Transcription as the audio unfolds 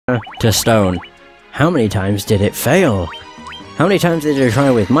to stone. How many times did it fail? How many times did it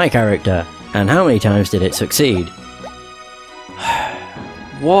try with my character? And how many times did it succeed?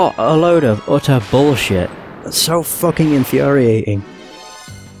 What a load of utter bullshit. That's so fucking infuriating.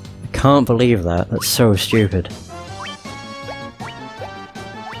 I can't believe that. That's so stupid.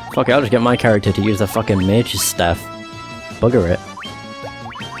 Fuck it, I'll just get my character to use the fucking mage's staff. Bugger it.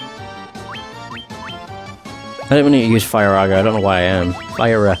 I don't need to use Fire Aga, I don't know why I am.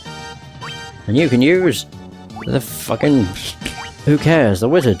 Fire And you can use the fucking... Who cares? The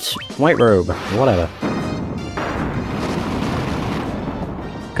wizards. White robe. Whatever.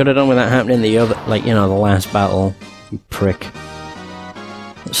 Could have done with that happening the other... Like, you know, the last battle. You prick.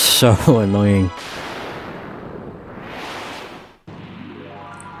 It's so annoying.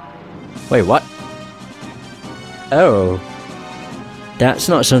 Wait, what? Oh. That's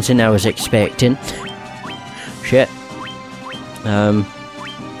not something I was expecting. Shit.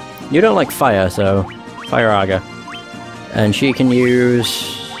 You don't like fire, so... Fire Aga. And she can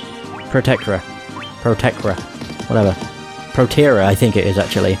use... Protectra. Whatever. Protera, I think it is,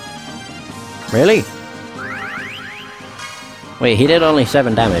 actually. Really? Wait, he did only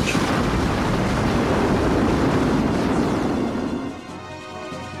 7 damage.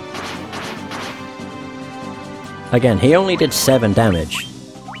 Again, he only did 7 damage.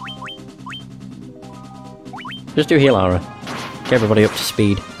 Just do heal aura. Get everybody up to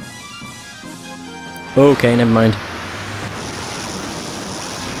speed. Okay, never mind.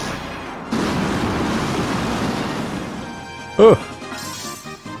 Oh!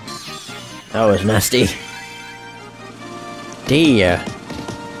 That was nasty. Dear.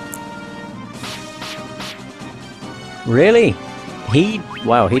 Really?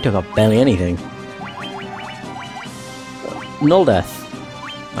 Wow, he took off barely anything. Null death,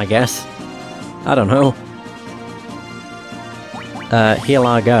 I guess. I don't know. Heal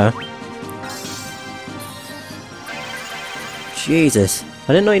Aga. Jesus. I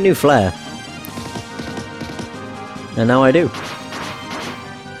didn't know he knew Flare. And now I do.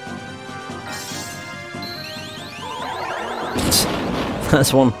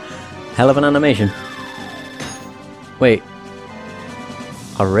 That's one hell of an animation. Wait.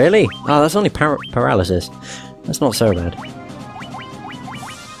 Oh, really? Oh, that's only paralysis. That's not so bad.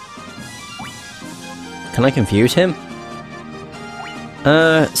 Can I confuse him?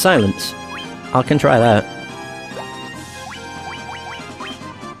 Silence. I can try that.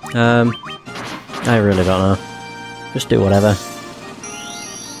 I really don't know. Just do whatever.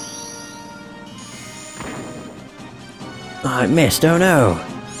 Oh, I missed, oh no!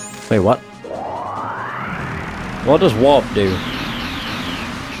 Wait, what? What does warp do?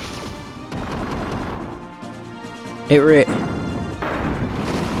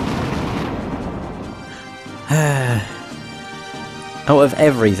 Out of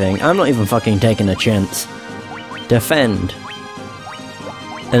everything, I'm not even fucking taking a chance. Defend.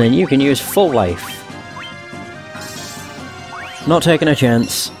 And then you can use full life. Not taking a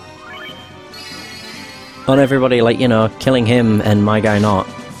chance. On everybody, like, you know, killing him and my guy not.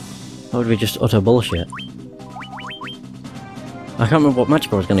 That would be just utter bullshit. I can't remember what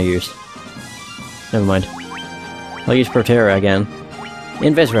magic I was gonna use. Never mind. I'll use Protera again.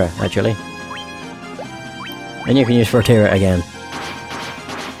 Invisra, actually. And you can use Protera again.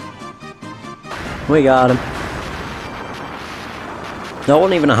 We got him. That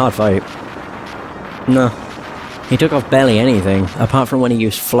wasn't even a hard fight. No. He took off barely anything, apart from when he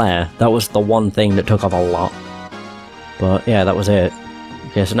used Flare. That was the one thing that took off a lot. But yeah, that was it.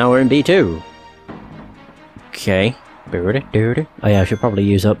 Okay, so now we're in B2. Okay. Oh yeah, I should probably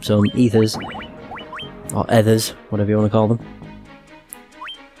use up some ethers. Or ethers, whatever you want to call them.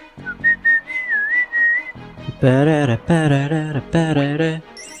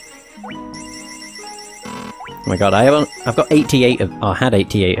 Oh my god, I've got 88 of... I had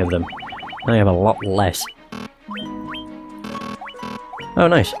 88 of them. Now I have a lot less. Oh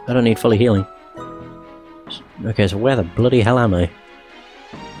nice, I don't need fully healing. Okay, so where the bloody hell am I?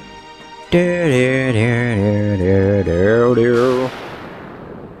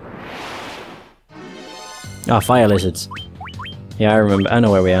 Ah, fire lizards. Yeah, I remember. I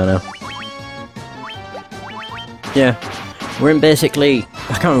know where we are now. Yeah, we're in basically...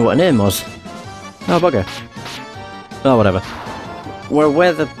 I can't remember what her name was. Oh, bugger. Oh, whatever. We're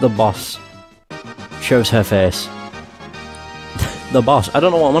where the boss shows her face. The boss. I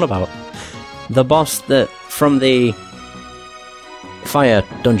don't know what I'm on about. The boss that... from the... fire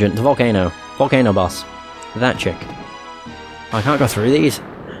dungeon. The volcano. Volcano boss. That chick. I can't go through these.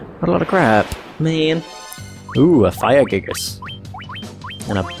 What a lot of crap. Man. Ooh, a fire gigas.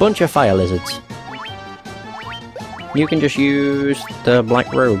 And a bunch of fire lizards. You can just use the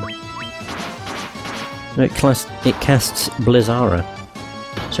black robe. It casts Blizzara,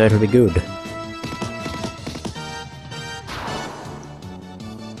 so it'll be good.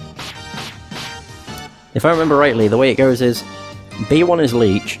 If I remember rightly, the way it goes is B1 is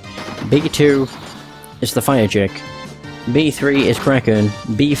Leech, B2 is the Fire Chick, B3 is Kraken,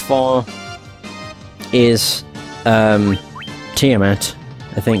 B4 is Tiamat,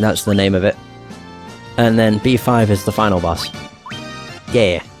 I think that's the name of it, and then B5 is the final boss.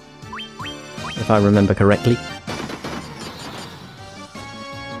 Yeah, if I remember correctly.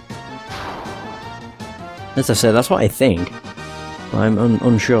 As I said, that's what I think. I'm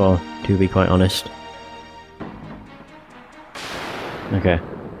unsure, to be quite honest. Okay.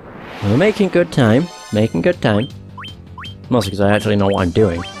 We're making good time. Making good time. Mostly because I actually know what I'm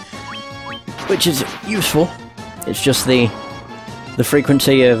doing. Which is useful. It's just the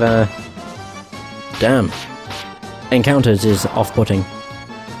frequency of, damn. Encounters is off-putting.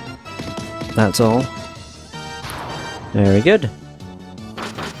 That's all. Very good.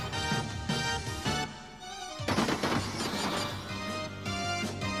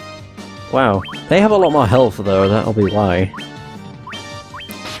 Wow. They have a lot more health though, that'll be why.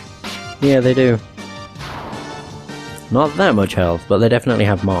 Yeah, they do. Not that much health, but they definitely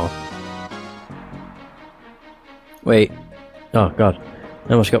have more. Wait. Oh god.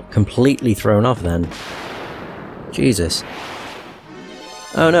 I almost got completely thrown off then. Jesus.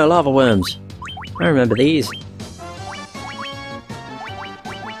 Oh no, lava worms. I remember these.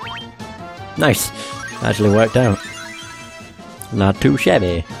 Nice. Actually worked out. Not too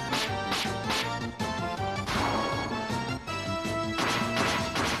shabby.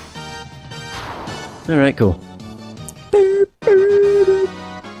 Alright, cool.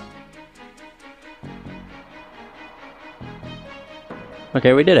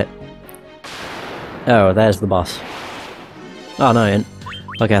 Okay, we did it. Oh, there's the boss. Oh, no, I didn't.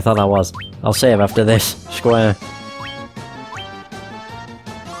 Okay, I thought that was. I'll save after this. Square.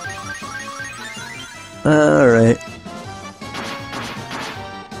 Alright.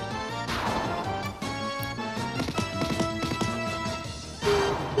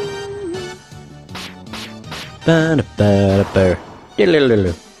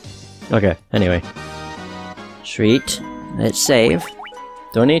 Okay, anyway. Sweet. Let's save.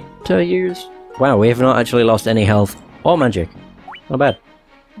 Do I need to use... Wow, we have not actually lost any health or magic. Not bad.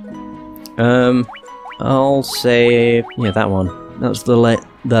 I'll save... Yeah, that one. That's the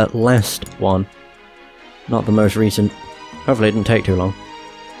last one. Not the most recent. Hopefully it didn't take too long.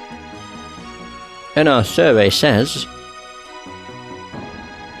 And our survey says...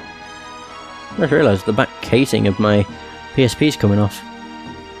 I just realised the back casing of my PSP's coming off.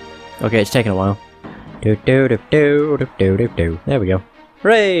 Okay, it's taking a while. There we go.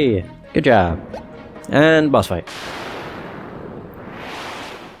 Hooray! Good job. And boss fight.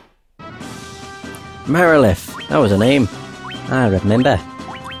 Marilith. That was a name. I remember.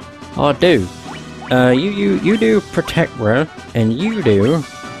 Oh, do. You do Protect Her, and you do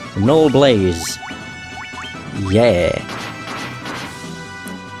Null Blaze. Yeah.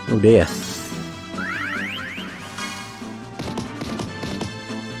 Oh dear.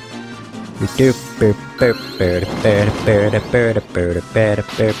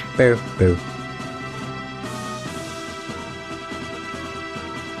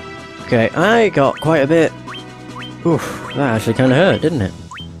 Okay, I got quite a bit. Oof, that actually kind of hurt, didn't it?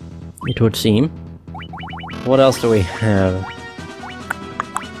 It would seem. What else do we have?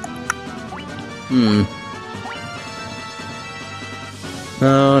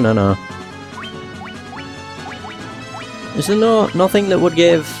 No. Is there nothing that would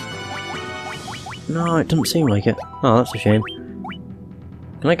give... No, it doesn't seem like it. Oh, that's a shame.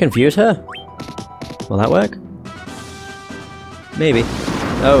 Can I confuse her? Will that work? Maybe.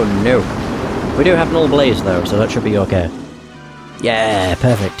 Oh no. We do have Null Blaze though, so that should be okay. Yeah,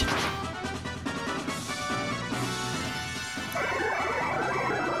 perfect.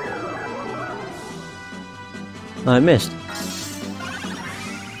 I missed.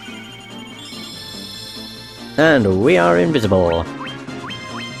 And we are invisible.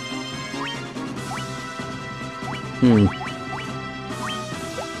 No,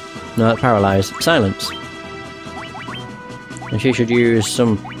 that's paralyzed. Silence. And she should use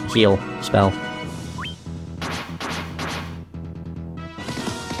some heal spell.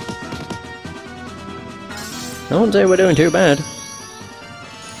 I wouldn't say we're doing too bad.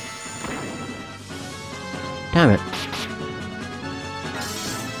 Damn it.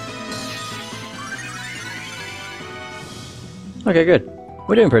 Okay, good.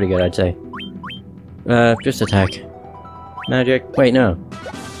 We're doing pretty good, I'd say. Just attack. Magic. Wait, no.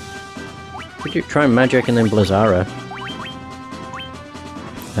 Could you try magic and then Blizzara?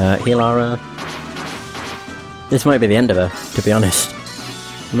 Healara. This might be the end of her, to be honest.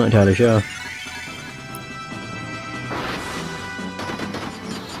 I'm not entirely sure.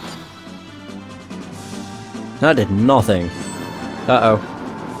 That did nothing. Uh-oh.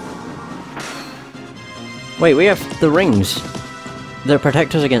 Wait, we have the rings. They're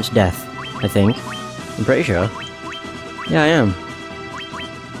protectors against death, I think. I'm pretty sure. Yeah, I am.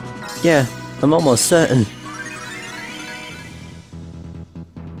 Yeah, I'm almost certain.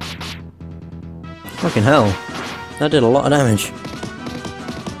 Fucking hell. That did a lot of damage.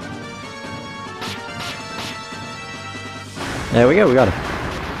 There we go, we got it.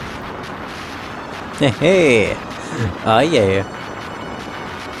 Hey, hey! Oh yeah!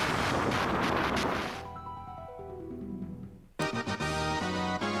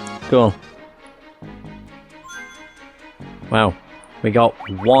 Cool. Wow. We got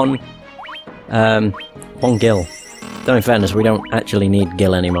one gill. Though in fairness, we don't actually need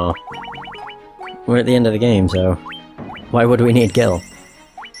gill anymore. We're at the end of the game, so why would we need gill?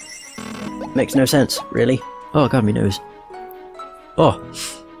 Makes no sense, really. Oh god, my nose. Oh,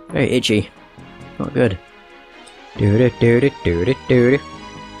 very itchy. Not good.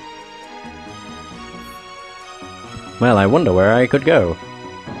 Well, I wonder where I could go.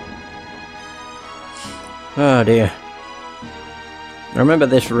 Oh dear. I remember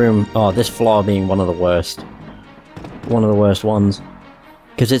this room, this floor being one of the worst. One of the worst ones.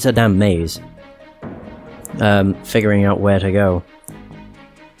 Because it's a damn maze. Figuring out where to go.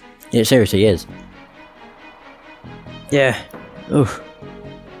 It seriously is. Yeah. Oof.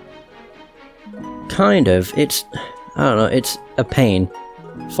 Kind of. It's... I don't know, it's a pain.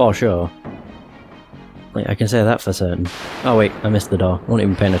 For sure. Like, I can say that for certain. Oh wait, I missed the door. I wasn't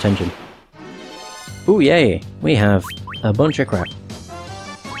even paying attention. Ooh, yay! We have a bunch of crap.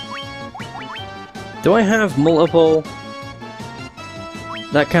 Do I have multiple...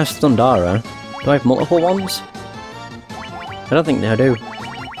 That casts Thundara. Do I have multiple ones? I don't think I do.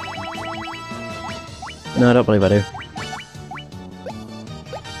 No, I don't believe I do.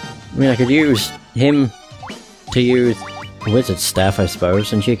 I mean, I could use him to use Wizard's Staff, I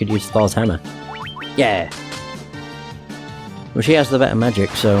suppose, and she could use Thor's Hammer. Yeah! Well, she has the better magic,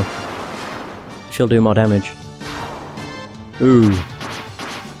 so... she'll do more damage. Ooh.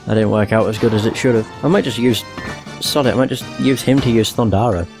 That didn't work out as good as it should have. I might just use... sod it, I might just use him to use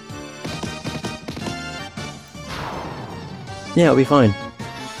Thundara. Yeah, it'll be fine.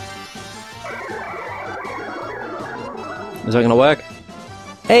 Is that gonna work?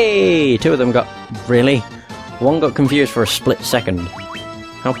 Hey! Two of them got... Really? One got confused for a split second.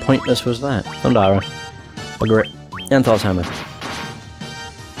 How pointless was that? Thundara. Bugger it. And Thor's Hammer.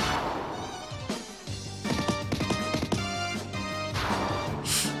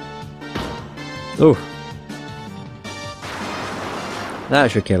 Ooh.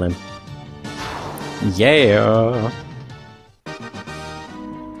 That should kill him. Yeah!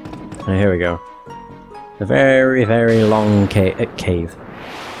 Oh, here we go. A very, very long cave.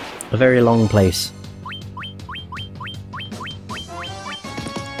 A very long place.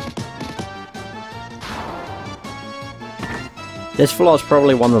 This floor is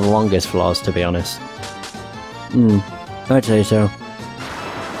probably one of the longest floors, to be honest. I'd say so.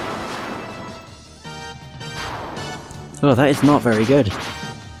 Oh, that is not very good.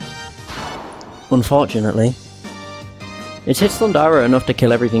 Unfortunately. It hits Thundara enough to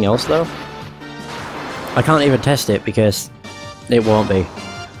kill everything else, though. I can't even test it because it won't be.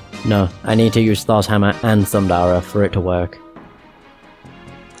 No, I need to use Thor's Hammer and Thundara for it to work.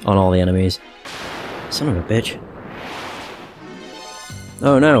 On all the enemies. Son of a bitch.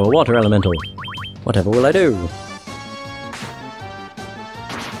 Oh no, a water elemental. Whatever will I do?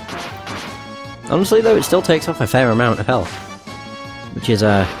 Honestly though, it still takes off a fair amount of health. Which is,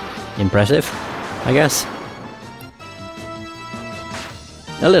 impressive, I guess.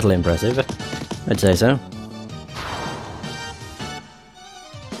 A little impressive, I'd say so.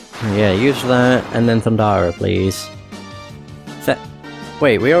 Yeah, use that, and then Thundara, please.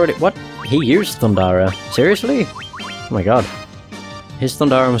 Wait, we already- what? He used Thundara? Seriously? Oh my god. His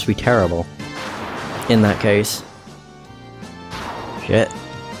Thundara must be terrible. In that case. Shit.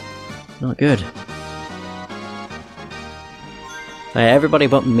 Not good. Hey, everybody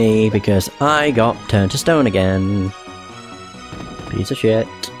but me, because I got turned to stone again. Piece of shit.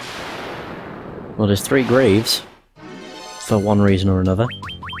 Well, there's 3 graves. For one reason or another.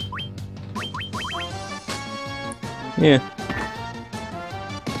 Yeah.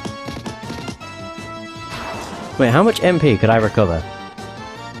 Wait, how much MP could I recover?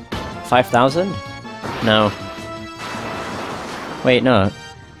 5,000? No. Wait, no.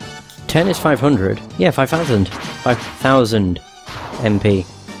 10 is 500. Yeah, 5,000. 5,000 MP.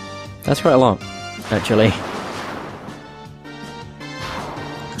 That's quite a lot, actually.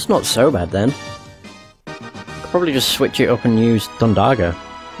 not so bad then. Could probably just switch it up and use Thundaga.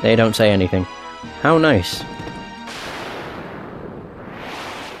 They don't say anything. How nice.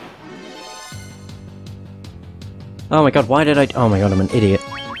 Oh my god, why did I... Oh my god, I'm an idiot.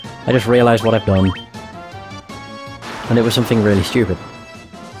 I just realised what I've done. And it was something really stupid.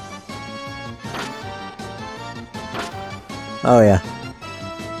 Oh yeah.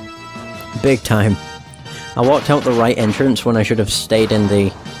 Big time. I walked out the right entrance when I should have stayed in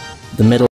the middle.